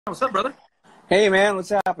What's up, brother? Hey, man, what's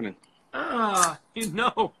happening?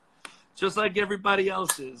 Just like everybody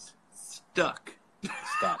else is, stuck.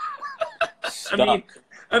 Stuck.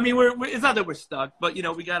 I mean, we're it's not that we're stuck, but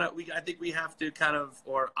I think we have to kind of,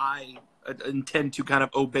 or I intend to kind of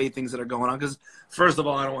obey things that are going on. Because first of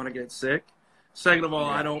all, I don't want to get sick. Second of all,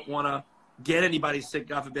 I don't want to get anybody sick.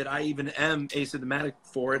 God forbid, I even am asymptomatic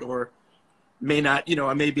for it, or may not.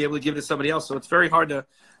 I may be able to give it to somebody else. So it's very hard to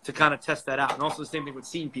kind of test that out. And also the same thing with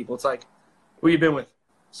seeing people. It's like, who you been with?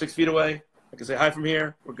 6 feet away. I can say hi from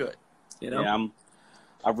here. We're good. Yeah,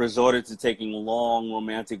 I've resorted to taking long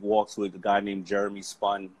romantic walks with a guy named Jeremy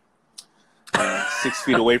Spun. 6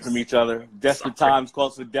 feet away from each other. Desperate times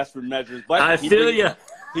calls for desperate measures. But I feel you.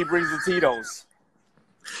 He brings the Tito's.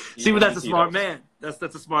 See, but that's a smart man. That's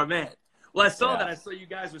a smart man. Well, I saw that. I saw you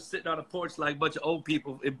guys were sitting on a porch like a bunch of old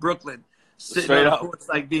people in Brooklyn. Sitting Straight on a up. porch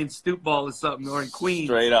like being stoop ball or something, or in Queens.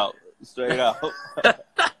 Straight out. Did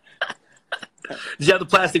you have the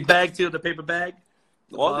plastic bag too, the paper bag?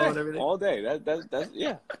 All day. That's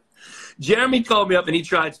yeah. Jeremy called me up and he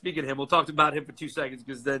tried speaking to him. We'll talk about him for 2 seconds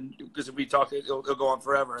because if we talk, it'll go on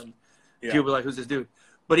forever and people will be like, "Who's this dude?"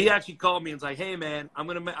 But he actually called me and was like, "Hey man,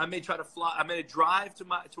 I may try to fly. I'm gonna drive to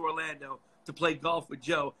Orlando to play golf with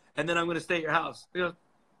Joe, and then I'm gonna stay at your house." He goes,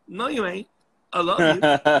 "No, you ain't. I love you.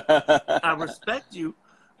 I respect you,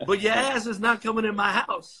 but your ass is not coming in my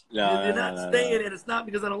house. You're not staying, and it's not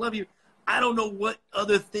because I don't love you. I don't know what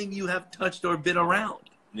other thing you have touched or been around,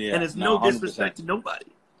 and it's no disrespect to nobody."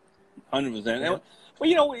 100%.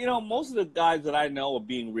 But most of the guys that I know are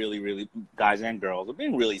being really, guys and girls are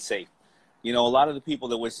being really safe. A lot of the people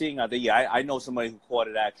that we're seeing out there. Yeah, I know somebody who caught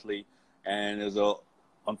it actually, and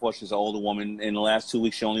unfortunately, it's an older woman. In the last 2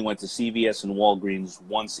 weeks, she only went to CVS and Walgreens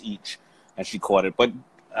once each, and she caught it. But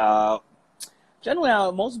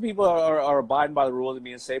generally, most people are abiding by the rules and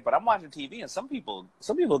being safe. But I'm watching TV, and some people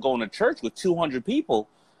are going to church with 200 people.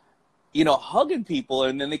 Hugging people,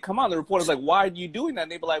 and then they come out, and the reporter's like, "Why are you doing that?"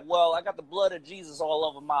 And they be like, "Well, I got the blood of Jesus all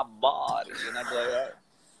over my body." And I'd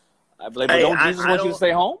be like, "But don't Jesus want you to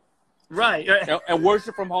stay home? Right. And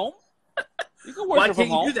worship from home? You can worship from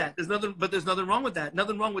home." Why can't you do that? There's nothing wrong with that.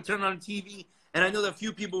 Nothing wrong with turning on TV. And I know that a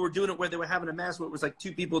few people were doing it where they were having a mass where it was like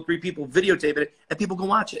 2 people, 3 people videotaping it, and people can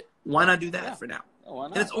watch it. Why not do that for now? Why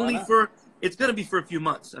not? And it's only it's going to be for a few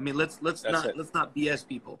months. I mean, let's not BS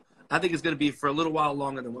people. I think it's going to be for a little while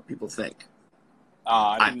longer than what people think.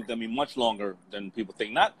 I mean, much longer than people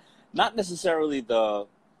think. Not necessarily the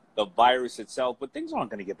virus itself, but things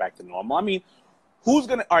aren't going to get back to normal. I mean, who's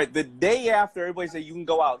going to, all right, the day after everybody say you can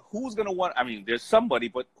go out, who's going to want, I mean, there's somebody,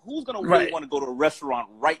 but who's going to really want to go to a restaurant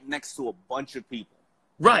right next to a bunch of people?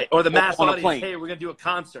 Right. Or the mass audience, hey, we're going to do a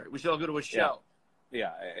concert. We should all go to a show.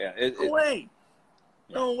 Yeah.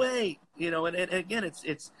 No way. And again,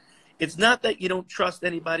 it's not that you don't trust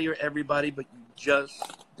anybody or everybody, but you just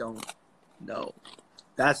don't know.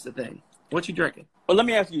 That's the thing. What you drinking? Well, let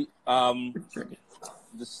me ask you.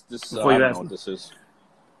 This I don't know what this is.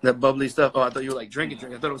 That bubbly stuff. Oh, I thought you were like drinking.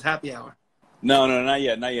 I thought it was happy hour. No, not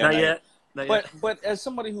yet. Not yet. But as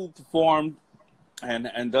somebody who performed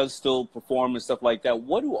and does still perform and stuff like that,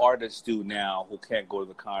 what do artists do now who can't go to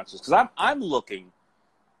the concerts? Because I'm looking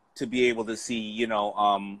to be able to see,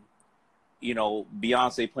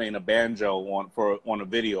 Beyonce playing a banjo on a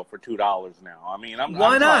video for $2 now. I mean,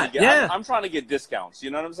 why not? I'm trying to get discounts. You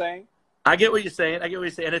know what I'm saying? I get what you're saying. And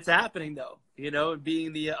it's happening though.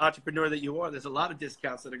 Being the entrepreneur that you are, there's a lot of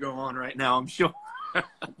discounts that are going on right now, I'm sure.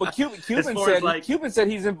 But Cuban said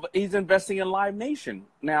he's investing in Live Nation.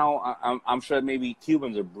 Now, I'm sure maybe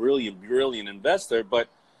Cubans are brilliant investor, but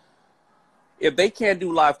if they can't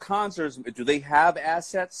do live concerts, do they have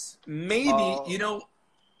assets? Maybe,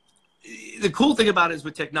 the cool thing about it is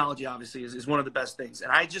with technology, obviously, is one of the best things.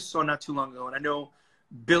 And I just saw not too long ago, and I know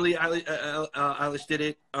Billie Eilish did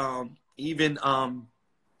it. Even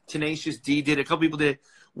Tenacious D did it. A couple people did it.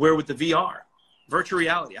 Where with the VR, virtual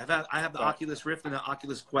reality. I have the Oculus Rift and the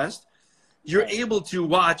Oculus Quest. You're able to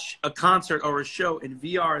watch a concert or a show in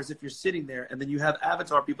VR as if you're sitting there, and then you have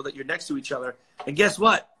avatar people that you're next to each other. And guess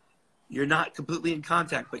what? You're not completely in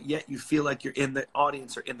contact, but yet you feel like you're in the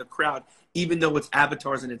audience or in the crowd, even though it's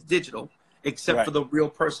avatars and it's digital, except for the real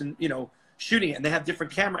person, shooting it. And they have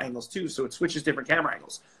different camera angles too, so it switches different camera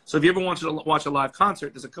angles. So if you ever want to watch a live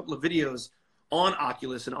concert, there's a couple of videos on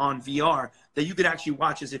Oculus and on VR that you could actually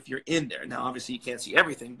watch as if you're in there. Now, obviously, you can't see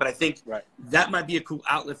everything, but I think that might be a cool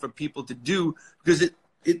outlet for people to do because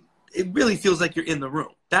it really feels like you're in the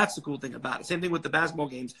room. That's the cool thing about it. Same thing with the basketball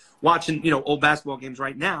games. Watching, old basketball games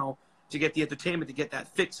right now, to get the entertainment, to get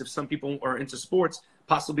that fix. If some people are into sports,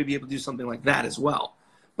 possibly be able to do something like that as well.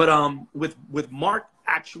 But with Mark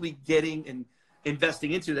actually getting and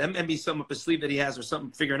investing into them, and be something up his sleeve that he has or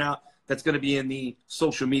something figuring out that's going to be in the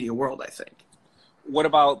social media world, I think. What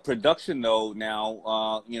about production though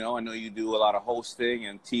now? You know, I know you do a lot of hosting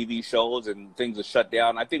and TV shows and things are shut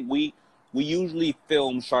down. I think we usually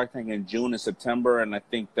film Shark Tank in June and September, and I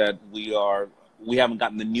think that we haven't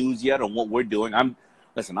gotten the news yet on what we're doing.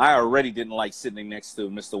 Listen, I already didn't like sitting next to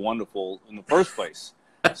Mr. Wonderful in the first place.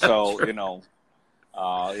 So, you know.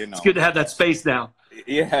 It's good to have that space now.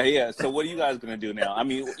 Yeah. So what are you guys going to do now? I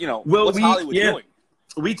mean, you know, well, what's Hollywood doing?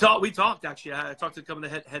 We talked actually. I talked to a couple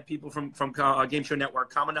of the head people from Game Show Network,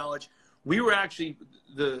 Common Knowledge. We were actually,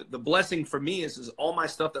 the blessing for me is all my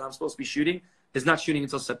stuff that I'm supposed to be shooting is not shooting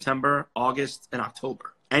until September, August, and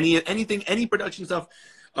October. Any production stuff.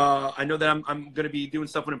 I know that I'm going to be doing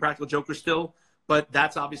stuff with Impractical Joker still, but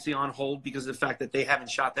that's obviously on hold because of the fact that they haven't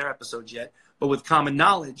shot their episodes yet. But with Common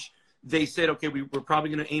Knowledge, they said, okay, we're probably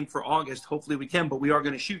going to aim for August. Hopefully we can, but we are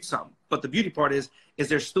going to shoot some. But the beauty part is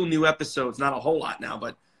there's still new episodes, not a whole lot now,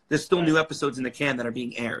 but there's still new episodes in the can that are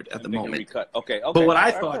being aired at the moment. Okay. But what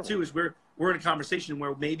I thought too is we're in a conversation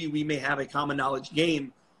where maybe we may have a Common Knowledge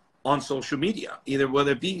game on social media, either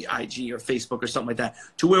whether it be IG or Facebook or something like that,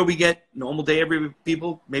 to where we get normal day every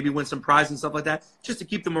people, maybe win some prize and stuff like that, just to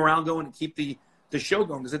keep the morale going and keep the show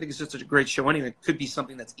going, because I think it's just such a great show anyway. It could be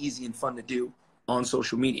something that's easy and fun to do on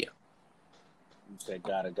social media. Okay,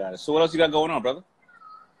 got it. So what else you got going on, brother?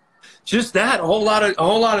 Just that, a whole lot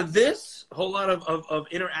of this, a whole lot of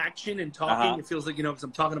interaction and talking. It feels like, you know, because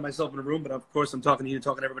I'm talking to myself in a room, but of course I'm talking to you,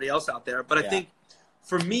 talking to everybody else out there. But I think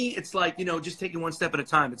for me, it's like, you know, just taking one step at a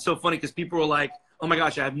time. It's so funny because people are like, oh my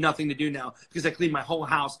gosh, I have nothing to do now because I cleaned my whole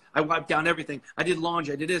house. I wiped down everything. I did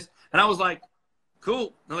laundry. I did this. And I was like,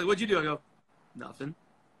 cool. I'm like, what'd you do? I go, nothing.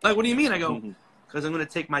 Like, what do you mean? I go, because I'm going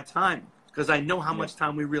to take my time because I know how much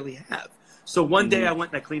time we really have. So one day I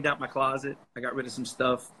went and I cleaned out my closet. I got rid of some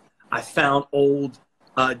stuff. I found old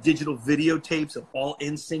digital videotapes of all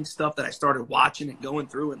NSYNC stuff that I started watching and going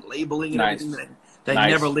through and labeling and everything that I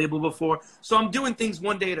never labeled before. So I'm doing things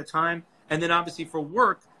one day at a time. And then obviously for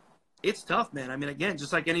work, it's tough, man. I mean, again,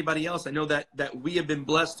 just like anybody else, I know that we have been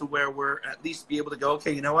blessed to where we're at least be able to go,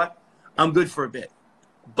 okay, you know what? I'm good for a bit.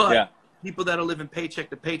 But people that are living paycheck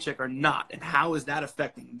to paycheck are not. And how is that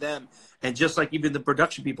affecting them? And just like even the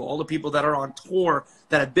production people, all the people that are on tour,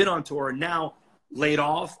 that have been on tour, are now laid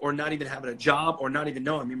off or not even having a job or not even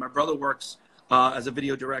knowing. I mean, my brother works as a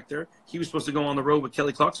video director. He was supposed to go on the road with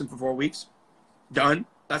Kelly Clarkson for 4 weeks. Done.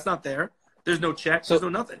 That's not there. There's no check. There's no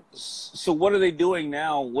nothing. So what are they doing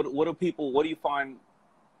now? What do you find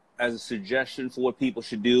as a suggestion for what people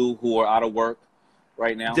should do who are out of work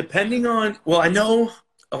right now? Depending on, well, I know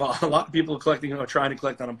a lot of people are trying to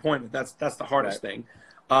collect unemployment. That's the hardest thing.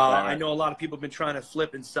 I know a lot of people have been trying to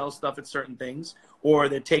flip and sell stuff at certain things, or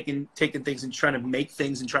they're taking things and trying to make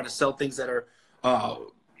things and trying to sell things that are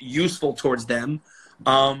useful towards them.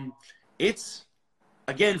 It's,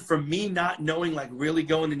 again, for me not knowing, like really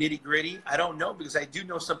going to nitty gritty, I don't know, because I do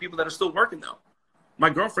know some people that are still working though. My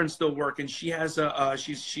girlfriend's still working. She has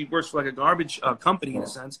she works for like a garbage company in a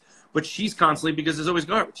sense, but she's constantly, because there's always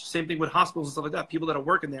garbage. Same thing with hospitals and stuff like that. People that are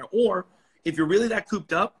working there, or if you're really that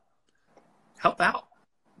cooped up, help out.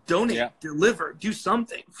 Donate, deliver, do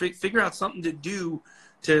something. Figure out something to do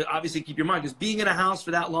to obviously keep your mind. Because being in a house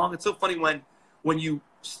for that long, it's so funny when you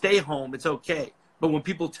stay home, it's okay. But when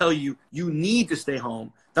people tell you you need to stay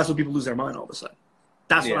home, that's when people lose their mind all of a sudden.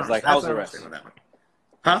 That's what it's like house arrest. It's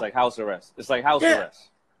like house arrest. It's like house arrest.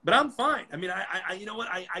 But I'm fine. I mean, I you know what?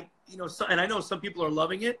 And I know some people are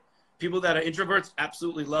loving it. People that are introverts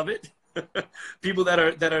absolutely love it. People that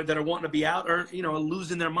are wanting to be out are, you know,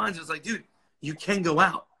 losing their minds. It's like, dude, you can go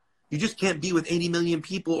out. You just can't be with 80 million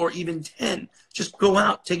people or even 10. Just go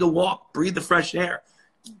out, take a walk, breathe the fresh air,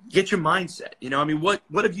 get your mindset. You know, I mean, what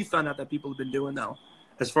have you found out that people have been doing now,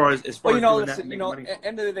 as far as well, you know, doing that and you making know, money?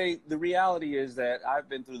 End of the day, the reality is that I've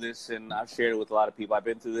been through this, and I've shared it with a lot of people. I've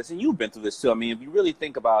been through this, and you've been through this too. I mean, if you really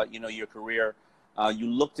think about, you know, your career, you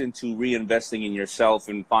looked into reinvesting in yourself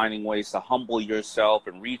and finding ways to humble yourself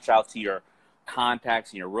and reach out to your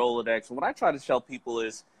contacts and your Rolodex. And what I try to tell people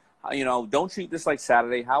is, you know, don't treat this like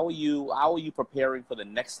Saturday. How are you preparing for the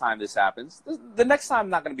next time this happens? The next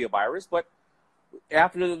time not going to be a virus, but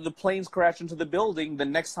after the planes crashed into the building, the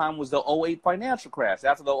next time was the '08 financial crash.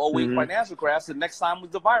 After the '08 financial crash, the next time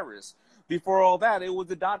was the virus. Before all that, it was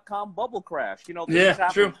the .com bubble crash. You know, this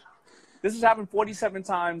has happened 47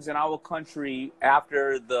 times in our country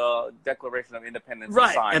after the Declaration of Independence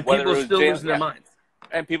was signed. And people are still losing their minds.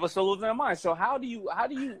 And people are still losing their minds. So how do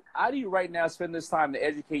you right now spend this time to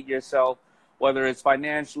educate yourself whether it's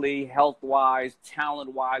financially, health-wise,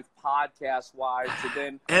 talent-wise, podcast-wise. So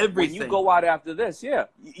then everything. When you go out after this,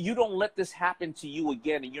 you don't let this happen to you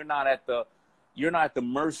again, and you're not at the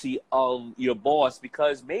mercy of your boss,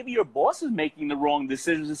 because maybe your boss is making the wrong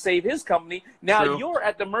decisions to save his company. Now True. You're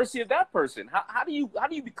at the mercy of that person. How do you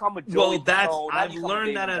become a Joey? Well, that's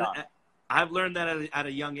Fatone? I've learned that at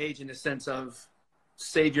a young age, in the sense of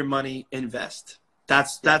save your money, invest.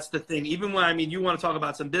 That's the thing. Even when, I mean, you want to talk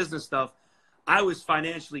about some business stuff, I was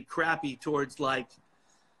financially crappy towards, like,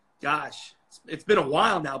 gosh, it's been a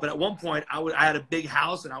while now, but at one point I had a big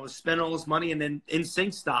house and I was spending all this money, and then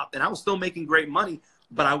NSYNC stopped, and I was still making great money,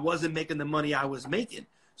 but I wasn't making the money I was making.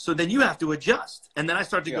 So then you have to adjust. And then I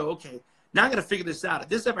start to go, okay, now I got to figure this out. If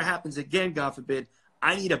this ever happens again, God forbid,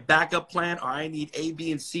 I need a backup plan, or I need A,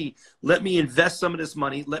 B, and C. Let me invest some of this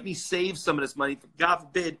money. Let me save some of this money. God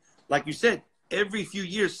forbid, like you said, every few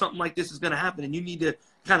years something like this is going to happen, and you need to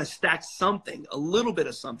kind of stack something, a little bit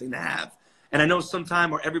of something to have. And I know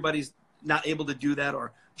sometime where everybody's not able to do that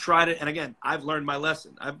or tried it. And again, I've learned my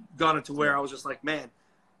lesson. I've gone into where I was just like, man,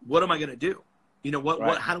 what am I going to do? You know,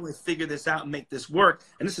 how do I figure this out and make this work?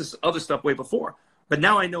 And this is other stuff way before. But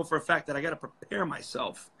now I know for a fact that I got to prepare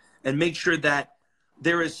myself and make sure that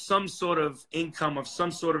there is some sort of income, of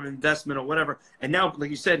some sort of investment or whatever. And now, like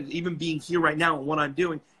you said, even being here right now and what I'm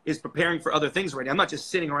doing is preparing for other things right now. I'm not just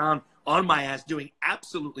sitting around on my ass doing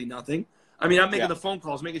absolutely nothing. I mean, I'm making the phone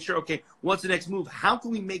calls, making sure, okay, what's the next move? How can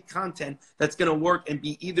we make content that's going to work and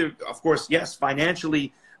be either, of course, yes,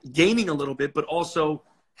 financially gaining a little bit, but also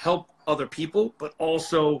help other people, but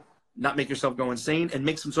also not make yourself go insane and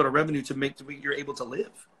make some sort of revenue to make you're able to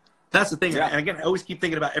live. That's the thing. And again, I always keep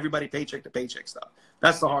thinking about everybody paycheck to paycheck stuff.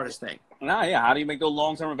 That's the hardest thing. How do you make those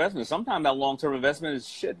long-term investments? Sometimes that long-term investment is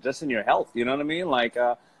shit, just in your health. You know what I mean? Like,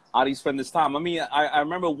 how do you spend this time? I mean, I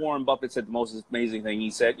remember Warren Buffett said the most amazing thing. He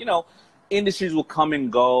said, you know, industries will come and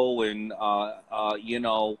go, and, you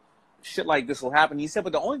know, shit like this will happen. He said,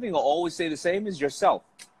 but the only thing I'll always say the same is yourself.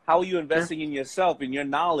 How are you investing in yourself, in your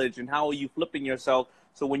knowledge, and how are you flipping yourself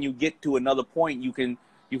so when you get to another point, you can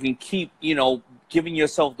keep, you know, giving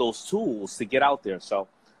yourself those tools to get out there. So,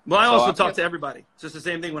 well, I also talk to everybody. It's just the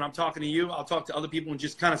same thing. When I'm talking to you, I'll talk to other people and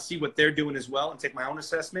just kind of see what they're doing as well and take my own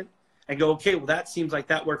assessment and go, okay, well, that seems like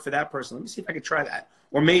that worked for that person. Let me see if I could try that.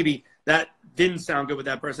 Or maybe that didn't sound good with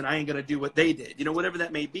that person. I ain't going to do what they did. You know, whatever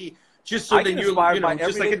that may be. Just so then you're, you know,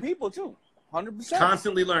 just like people too. 100%.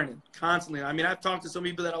 Constantly learning. Constantly. I mean, I've talked to some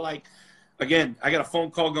people that are like, again, I got a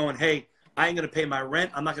phone call going, hey, I ain't going to pay my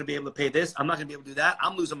rent. I'm not going to be able to pay this. I'm not going to be able to do that.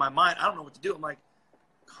 I'm losing my mind. I don't know what to do. I'm like,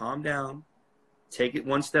 calm down. Take it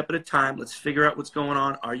one step at a time. Let's figure out what's going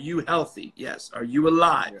on. Are you healthy? Yes. Are you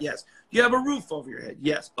alive? Yes. Do you have a roof over your head?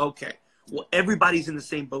 Yes. Okay. Well, everybody's in the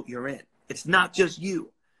same boat you're in. It's not just you.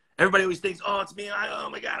 Everybody always thinks, oh, it's me. Oh,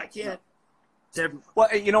 my God, I can't.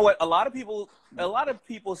 Well, you know what? A lot of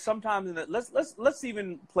people sometimes, let's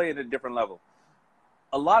even play at a different level.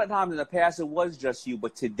 A lot of times in the past, it was just you.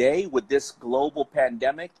 But today, with this global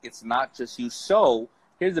pandemic, it's not just you. So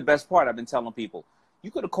here's the best part I've been telling people. You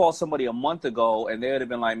could have called somebody a month ago, and they would have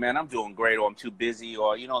been like, man, I'm doing great, or I'm too busy,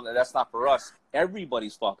 or, you know, that's not for us.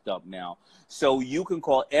 Everybody's fucked up now. So you can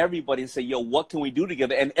call everybody and say, yo, what can we do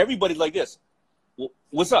together? And everybody's like this.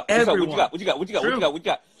 What's up? What you got? What you got? What you got? What you got? What you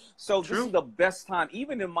got? So this is the best time.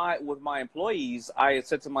 Even with my employees, I had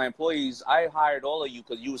said to my employees, I hired all of you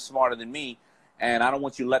because you were smarter than me, and I don't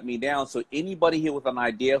want you to let me down. So anybody here with an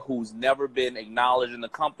idea who's never been acknowledged in the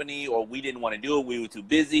company, or we didn't want to do it, we were too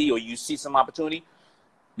busy, or you see some opportunity,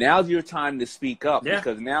 now's your time to speak up,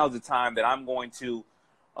 because now's the time that I'm going to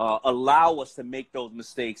allow us to make those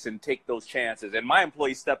mistakes and take those chances. And my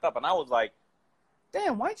employees stepped up, and I was like,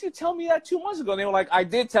 damn, why didn't you tell me that 2 months ago? And they were like, I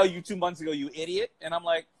did tell you 2 months ago, you idiot. And I'm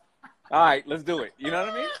like, all right, let's do it. You know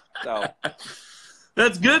what I mean? So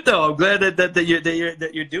that's good, though. I'm glad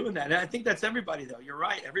that you're doing that. And I think that's everybody, though. You're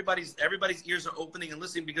right. Everybody's ears are opening and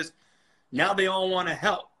listening, because now they all want to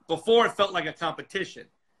help. Before, it felt like a competition.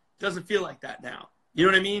 It doesn't feel like that now. You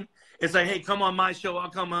know what I mean? It's like, hey, come on my show. I'll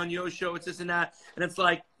come on your show. It's this and that. And it's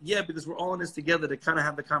like, yeah, because we're all in this together to kind of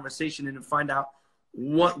have the conversation and to find out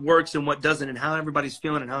what works and what doesn't, and how everybody's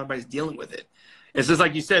feeling and how everybody's dealing with it. It's just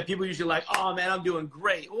like you said, people usually like, oh, man, I'm doing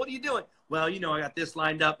great. Well, what are you doing? Well, you know, I got this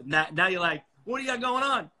lined up. And now you're like, what do you got going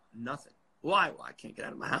on? Nothing. Why? Well, I can't get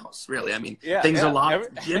out of my house, really. I mean, things are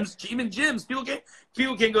locked. Even gyms. People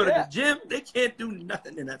can't go to the gym. They can't do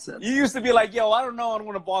nothing in that sense. You used to be like, yo, I don't know. I don't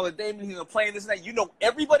want to bother Daymond. He's playing this and that. You know,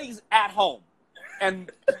 everybody's at home and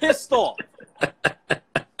pissed off.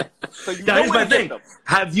 So you here's my thing.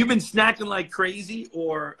 Have you been snacking like crazy,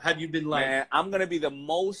 or have you been like... Man, I'm going to be the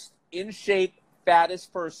most in shape,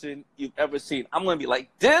 fattest person you've ever seen. I'm going to be like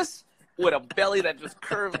this with a belly that just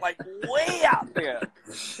curves like way out there.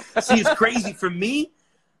 See, it's crazy for me.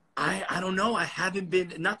 I don't know. I haven't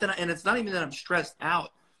been, not that, and it's not even that I'm stressed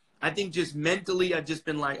out. I think just mentally, I've just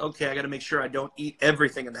been like, okay, I got to make sure I don't eat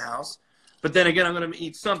everything in the house. But then again, I'm going to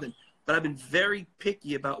eat something. But I've been very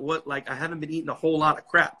picky about what, like, I haven't been eating a whole lot of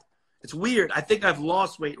crap. It's weird. I think I've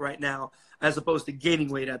lost weight right now as opposed to gaining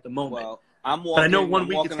weight at the moment. Well, I'm walking. But I know one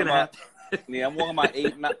week it's going to happen. Yeah, I'm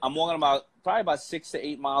walking probably about 6 to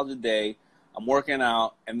 8 miles a day. I'm working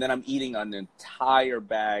out, and then I'm eating an entire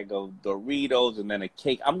bag of Doritos and then a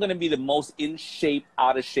cake. I'm going to be the most in shape,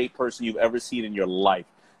 out of shape person you've ever seen in your life.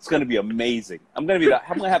 It's going to be amazing. I'm going to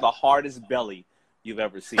have the hardest belly you've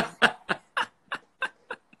ever seen.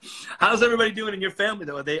 How's everybody doing in your family,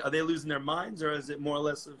 though? Are they losing their minds, or is it more or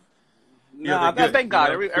less of? No, thank God.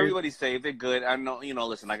 Everybody's safe. They're good. I know.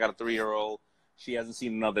 Listen, I got a 3-year-old. She hasn't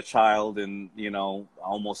seen another child in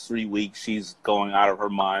almost 3 weeks. She's going out of her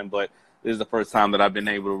mind, but this is the first time that I've been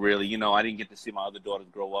able to really, I didn't get to see my other daughters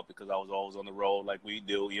grow up because I was always on the road like we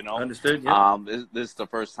do, Understood, yeah. This is the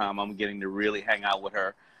first time I'm getting to really hang out with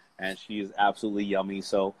her, and she is absolutely yummy.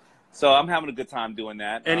 So I'm having a good time doing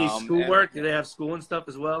that. Any schoolwork? Do they have school and stuff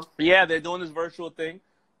as well? Yeah, they're doing this virtual thing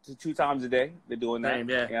 2 times a day. They're doing that.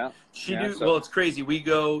 Yeah. Well, it's crazy.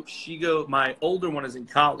 My older one is in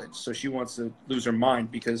college, so she wants to lose her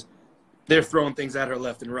mind because they're throwing things at her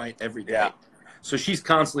left and right every day. Yeah. So she's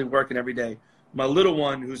constantly working every day. My little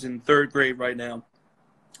one, who's in 3rd grade right now,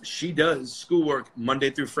 she does schoolwork Monday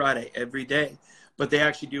through Friday every day. But they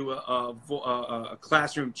actually do a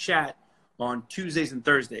classroom chat on Tuesdays and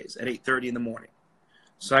Thursdays at 8:30 in the morning.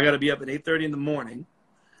 So I got to be up at 8:30 in the morning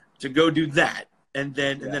to go do that and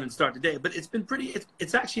then start the day. But it's been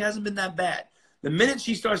it actually hasn't been that bad. The minute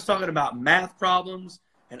she starts talking about math problems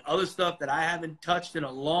and other stuff that I haven't touched in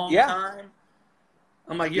a long time,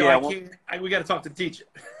 I'm like, we got to talk to the teacher.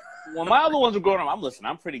 When my other ones were growing up,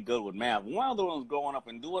 I'm pretty good with math. When my other ones were growing up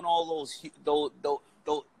and doing all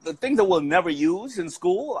the things that we'll never use in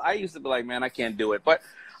school, I used to be like, man, I can't do it. But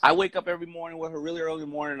I wake up every morning with her really early in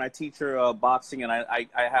the morning, and I teach her boxing, and I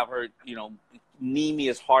have her, knee me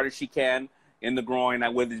as hard as she can in the groin. I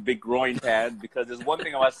wear these big groin pads because there's one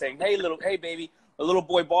thing about saying, hey, baby, a little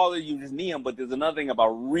boy bothers you, just knee him. But there's another thing about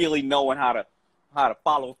really knowing how to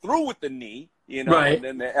follow through with the knee. Right. And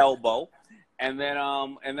then the elbow, and then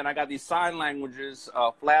I got these sign languages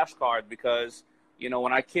flashcards because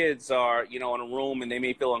when our kids are in a room and they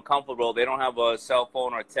may feel uncomfortable, they don't have a cell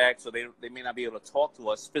phone or text, so they may not be able to talk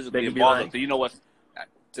to us physically and bother. So what,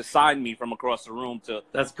 to sign me from across the room to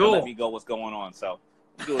let me go what's going on. So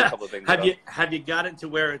I'm doing a couple of things. Have you gotten to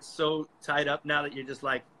where it's so tied up now that you're just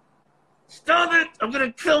like, stop it, I'm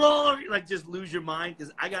gonna kill all of you, like just lose your mind?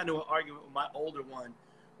 Because I got into an argument with my older one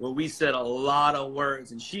where we said a lot of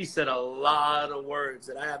words, and she said a lot of words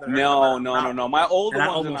that I haven't heard. No. My older ones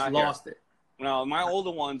almost lost it. No, my older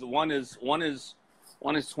ones. One is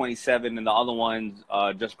 27, and the other one's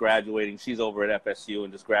just graduating. She's over at FSU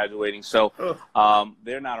and just graduating. So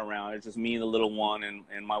they're not around. It's just me and the little one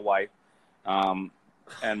and my wife. And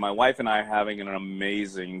my wife and I are having an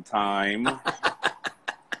amazing time.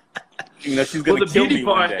 She's gonna kill me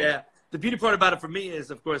one day. Yeah. The beauty part about it for me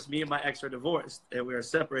is, of course, me and my ex are divorced, and we are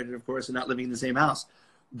separated, of course, and not living in the same house.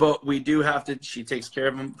 But we do have to, she takes care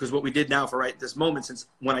of him, because what we did now for right this moment, since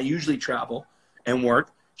when I usually travel and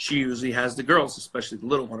work, she usually has the girls, especially the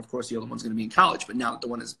little one. Of course, the other one's going to be in college. But now that the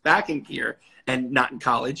one is back in here and not in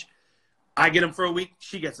college, I get him for a week,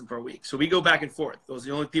 she gets him for a week. So we go back and forth. Those are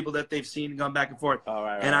the only people that they've seen and gone back and forth. All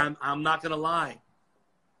right, and I'm not going to lie.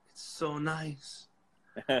 It's so nice.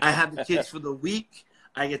 I have the kids for the week.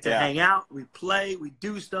 I get to hang out, we play, we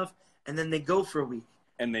do stuff, and then they go for a week.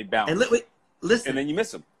 And they bounce. And listen. And then you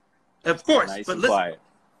miss them. Of course. Nice but and listen. Quiet.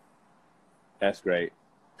 That's great.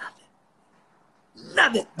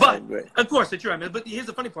 Nothing. But, of course, that's right. But here's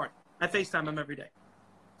the funny part. I FaceTime them every day.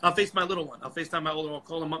 I'll face my little one. I'll FaceTime my older one. I'll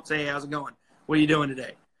call them up, say, hey, how's it going? What are you doing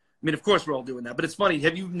today? I mean, of course we're all doing that. But it's funny.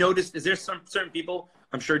 Have you noticed, is there some certain people,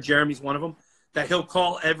 I'm sure Jeremy's one of them, that he'll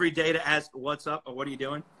call every day to ask, what's up or what are you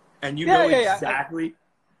doing? And you know exactly.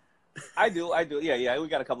 I do. Yeah. We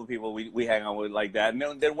got a couple of people we hang on with like that.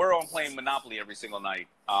 And then we're on playing Monopoly every single night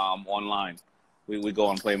online. We go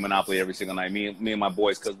on play Monopoly every single night, me and my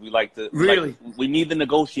boys, because we like to. Really? We need the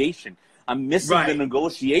negotiation. I'm missing the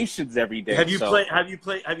negotiations every day. Have you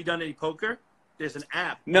done any poker? There's an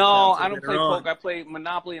app. No, I don't play poker. I play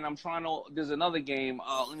Monopoly, and I'm trying to. There's another game.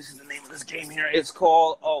 Let me see the name of this game here. It's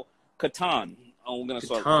called Catan. Oh, we're gonna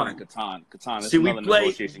start playing Catan. Catan. See,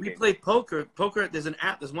 we play poker. Poker. There's an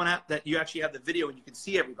app. There's one app that you actually have the video and you can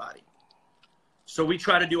see everybody. So we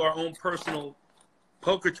try to do our own personal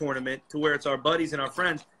poker tournament to where it's our buddies and our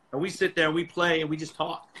friends, and we sit there and we play and we just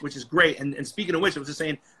talk, which is great. And speaking of which, I was just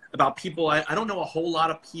saying about people. I don't know a whole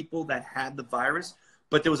lot of people that had the virus,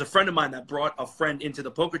 but there was a friend of mine that brought a friend into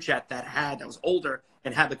the poker chat that was older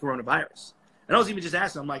and had the coronavirus. And I was even just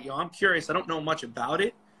asking, I'm like, yo, I'm curious. I don't know much about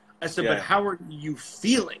it. I said, but how are you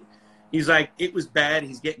feeling? He's like, it was bad.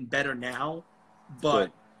 He's getting better now.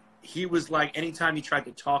 But he was like, anytime he tried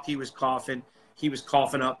to talk, he was coughing. He was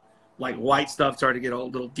coughing up like white stuff, started to get a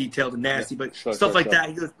little detailed and nasty, but stuff like that.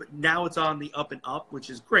 He goes, but now it's on the up and up, which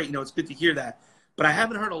is great. You know, it's good to hear that. But I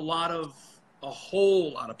haven't heard a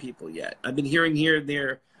whole lot of people yet. I've been hearing here and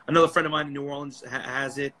there. Another friend of mine in New Orleans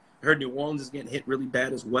has it. I heard New Orleans is getting hit really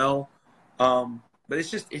bad as well. But it's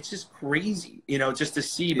just crazy, you know, just to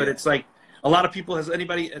see. But it's like a lot of people. Has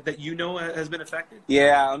anybody that you know has been affected?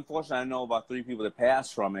 Yeah, unfortunately, I know about 3 people that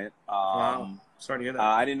passed from it. Wow, sorry to hear that.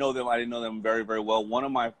 I didn't know them. I didn't know them very, very well. One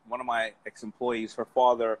of my ex-employees, her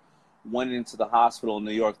father went into the hospital in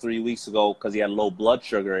New York 3 weeks ago because he had low blood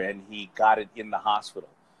sugar, and he got it in the hospital,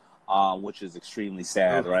 which is extremely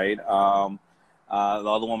sad, right? The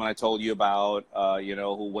other woman I told you about, you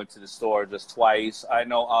know, who went to the store just twice. I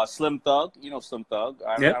know Slim Thug. You know Slim Thug.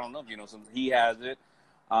 I don't know if you know Slim. He has it.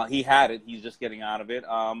 He had it. He's just getting out of it.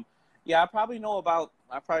 Yeah, I probably know about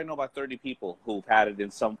 30 people who've had it in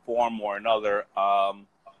some form or another.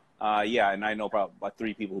 Yeah, and I know probably about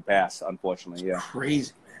 3 people who passed, unfortunately. Yeah.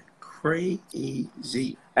 Crazy, man.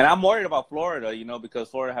 Crazy. And I'm worried about Florida, you know, because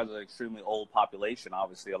Florida has an extremely old population.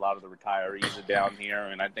 Obviously, a lot of the retirees are down here,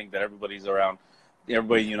 and I think that everybody in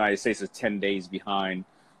the United States is 10 days behind,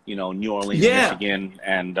 you know, New Orleans, Michigan,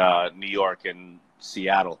 and New York and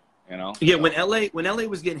Seattle. You know? Yeah, when LA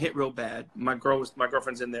was getting hit real bad, my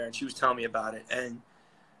girlfriend's in there, and she was telling me about it. And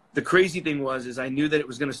the crazy thing is I knew that it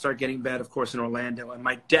was going to start getting bad, of course, in Orlando. And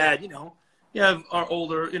my dad, you know, our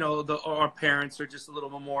older, you know, our parents are just a little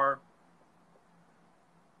bit more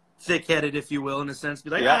thick-headed, if you will, in a sense.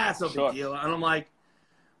 Be like, it's no big deal. And I'm like,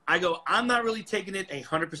 I'm not really taking it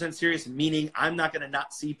 100% serious, meaning I'm not going to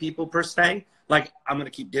not see people per se. Like, I'm going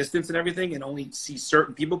to keep distance and everything and only see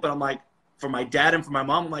certain people. But I'm like, for my dad and for my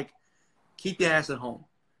mom, I'm like, keep your ass at home.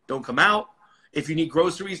 Don't come out. If you need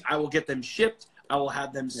groceries, I will get them shipped. I will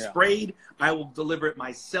have them sprayed. I will deliver it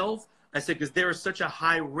myself. I said, because there is such a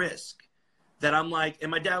high risk that I'm like,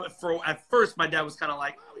 and my dad, at first, my dad was kind of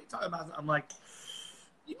like, what are you talking about? I'm like,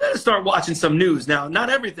 you better start watching some news. Now, not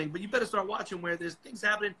everything, but you better start watching where there's things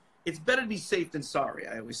happening. It's better to be safe than sorry,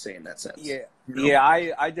 I always say in that sense. Yeah, you know? Yeah.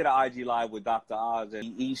 I did an IG Live with Dr. Oz,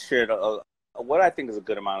 and he shared what I think is a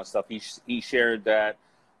good amount of stuff. He shared that,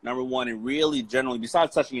 number one, it really generally,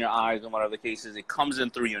 besides touching your eyes and whatever the case is, it comes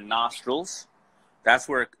in through your nostrils. That's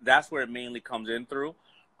where it mainly comes in through.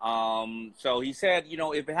 So he said, you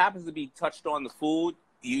know, if it happens to be touched on the food,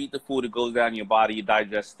 you eat the food, it goes down in your body, you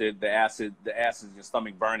digest it, the acids in your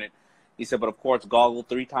stomach burn it. He said, but of course, gargle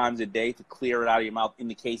 3 times a day to clear it out of your mouth in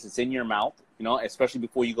the case it's in your mouth, you know, especially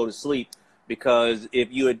before you go to sleep. Because if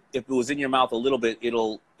it was in your mouth a little bit,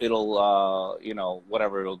 it'll you know,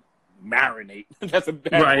 whatever, it'll marinate. That's a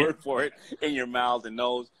bad word for it, in your mouth and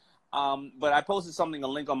nose. But I posted a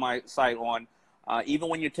link on my site on even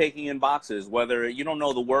when you're taking in boxes, whether you don't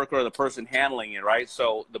know the worker or the person handling it, right?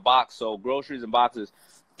 So groceries and boxes,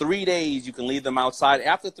 3 days you can leave them outside.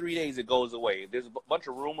 After 3 days, it goes away. There's a bunch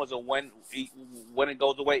of rumors of when it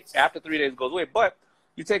goes away. After 3 days, it goes away. But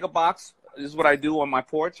you take a box. This is what I do on my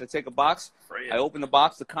porch. I take a box. I open the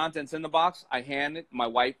box. The contents in the box. I hand it. My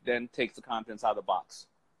wife then takes the contents out of the box.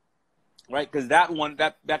 Right? Because that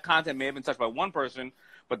content may have been touched by one person,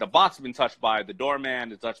 but the box has been touched by the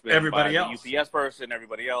doorman. It's touched by everybody else. The UPS person,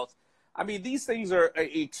 everybody else. I mean, these things are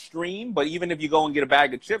extreme, but even if you go and get a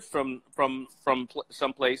bag of chips from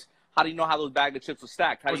someplace, how do you know how those bag of chips are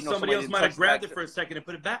stacked? How do you know somebody else might have grabbed it for a second and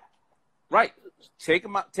put it back? Right. Take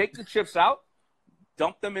them out. Take the chips out.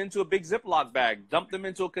 Dump them into a big Ziploc bag. Dump them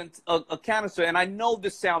into a canister. And I know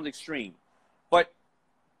this sounds extreme, but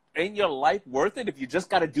ain't your life worth it if you just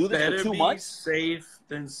got to do this for 2 months? Better be safe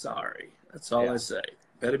than sorry. That's all I say.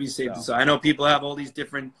 Better be safe than sorry. I know people have all these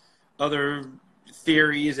different other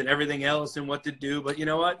theories and everything else and what to do, but you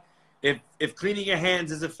know what? If cleaning your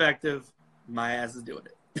hands is effective, my ass is doing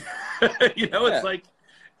it. You know, it's like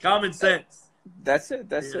common sense. That's it.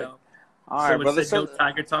 That's it. All right, brother. No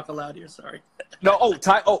tiger talk allowed here. Sorry. No.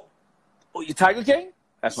 You Tiger King?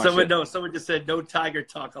 That's my shit. No, someone just said no tiger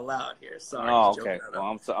talk allowed here. Sorry. Oh, okay.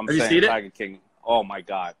 Well, I'm saying Tiger King. Oh my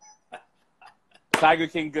God. Tiger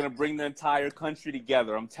King gonna bring the entire country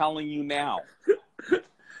together. I'm telling you now.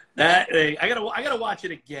 I gotta watch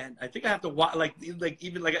it again. I think I have to watch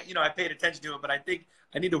even I paid attention to it, but I think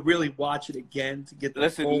I need to really watch it again to get the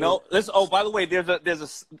Listen. Oh, by the way, there's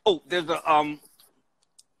a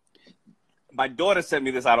my daughter sent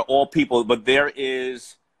me this out of all people, but there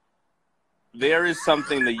is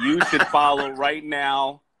something that you should follow right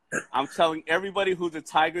now. I'm telling everybody who's a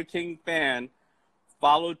Tiger King fan,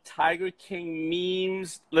 follow Tiger King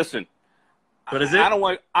memes. Listen, what is it? I don't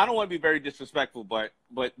want to be very disrespectful, but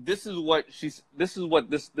this is what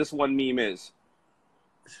this one meme is.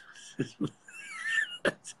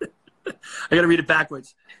 I gotta read it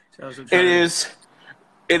backwards. It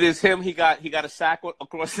is him. He got a sack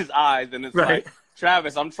across his eyes, and it's right. like,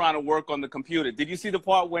 Travis, I'm trying to work on the computer. Did you see the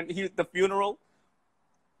part when the funeral?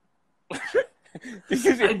 I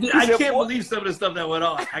can't believe some of the stuff that went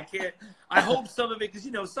on. I can't. I hope some of it,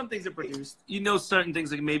 because some things are produced. Certain things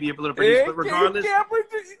that maybe a little produced, but regardless, you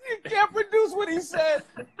can't produce what he said.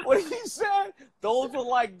 What he said, those were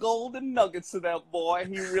like golden nuggets to that boy.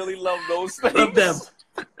 He really loved those things. Love them.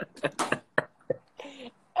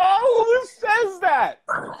 Oh, who says that?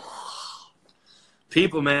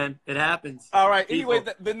 People, man, it happens. All right. People.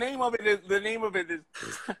 Anyway, the name of it is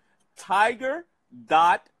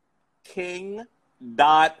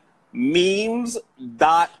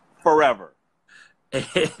tiger.king.memes.forever.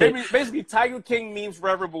 Basically, Tiger King memes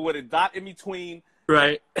forever, but with a dot in between.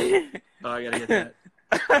 Right. Oh, I gotta get that.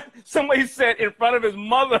 Somebody said in front of his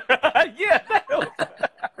mother. Yeah.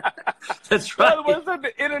 That's right.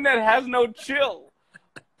 The internet has no chill.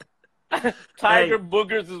 Tiger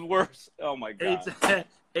boogers is worse. Oh my God.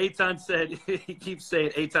 Eitan said, he keeps saying,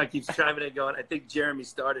 Eitan keeps chiming in going, I think Jeremy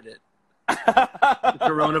started it. The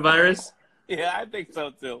coronavirus? Yeah, I think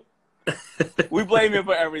so too. We blame him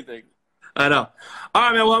for everything. I know. All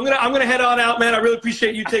right, man. Well, I'm gonna head on out, man. I really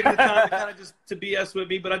appreciate you taking the time to kind of just to BS with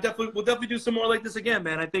me, but we'll definitely do some more like this again,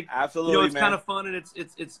 man. I think absolutely, it's kind of fun, and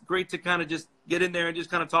it's great to kind of just get in there and just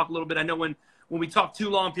kind of talk a little bit. I know when we talk too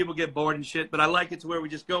long, people get bored and shit, but I like it to where we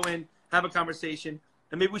just go in, have a conversation,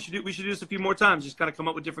 and maybe we should do this a few more times. Just kind of come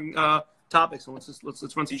up with different topics. And let's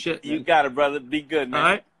run some shit. You got it, brother. Be good, man. All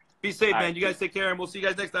right. Be safe, man. Right. You guys take care, and we'll see you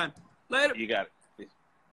guys next time. Later. You got it.